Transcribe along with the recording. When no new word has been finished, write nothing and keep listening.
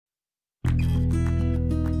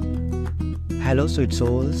Hello sweet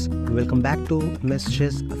souls, welcome back to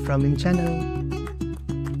Messages from In channel.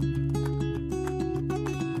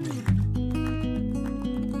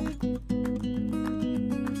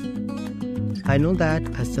 I know that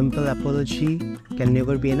a simple apology can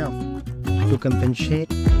never be enough to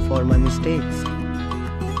compensate for my mistakes.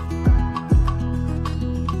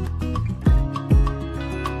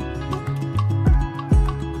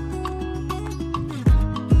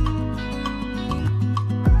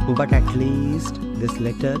 But at least this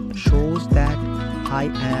letter shows that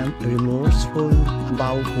I am remorseful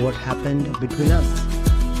about what happened between us.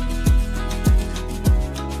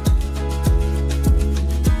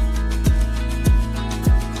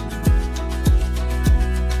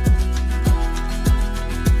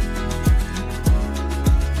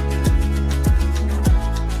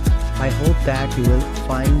 I hope that you will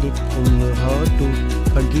find it in your heart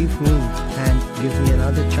to forgive me and give me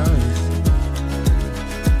another chance.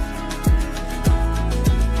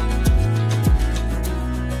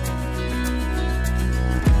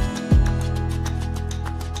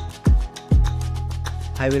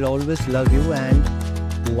 I will always love you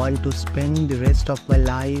and want to spend the rest of my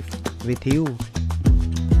life with you.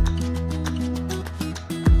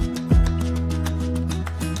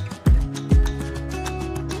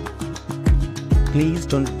 Please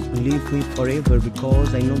don't leave me forever,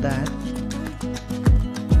 because I know that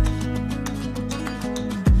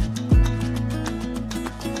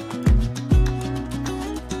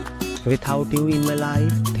without you in my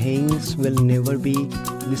life, things will never be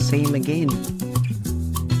the same again.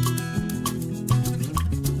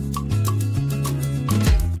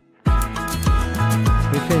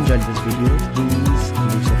 If you enjoyed this video, please do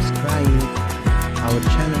subscribe our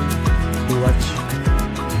channel to watch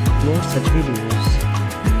more such videos.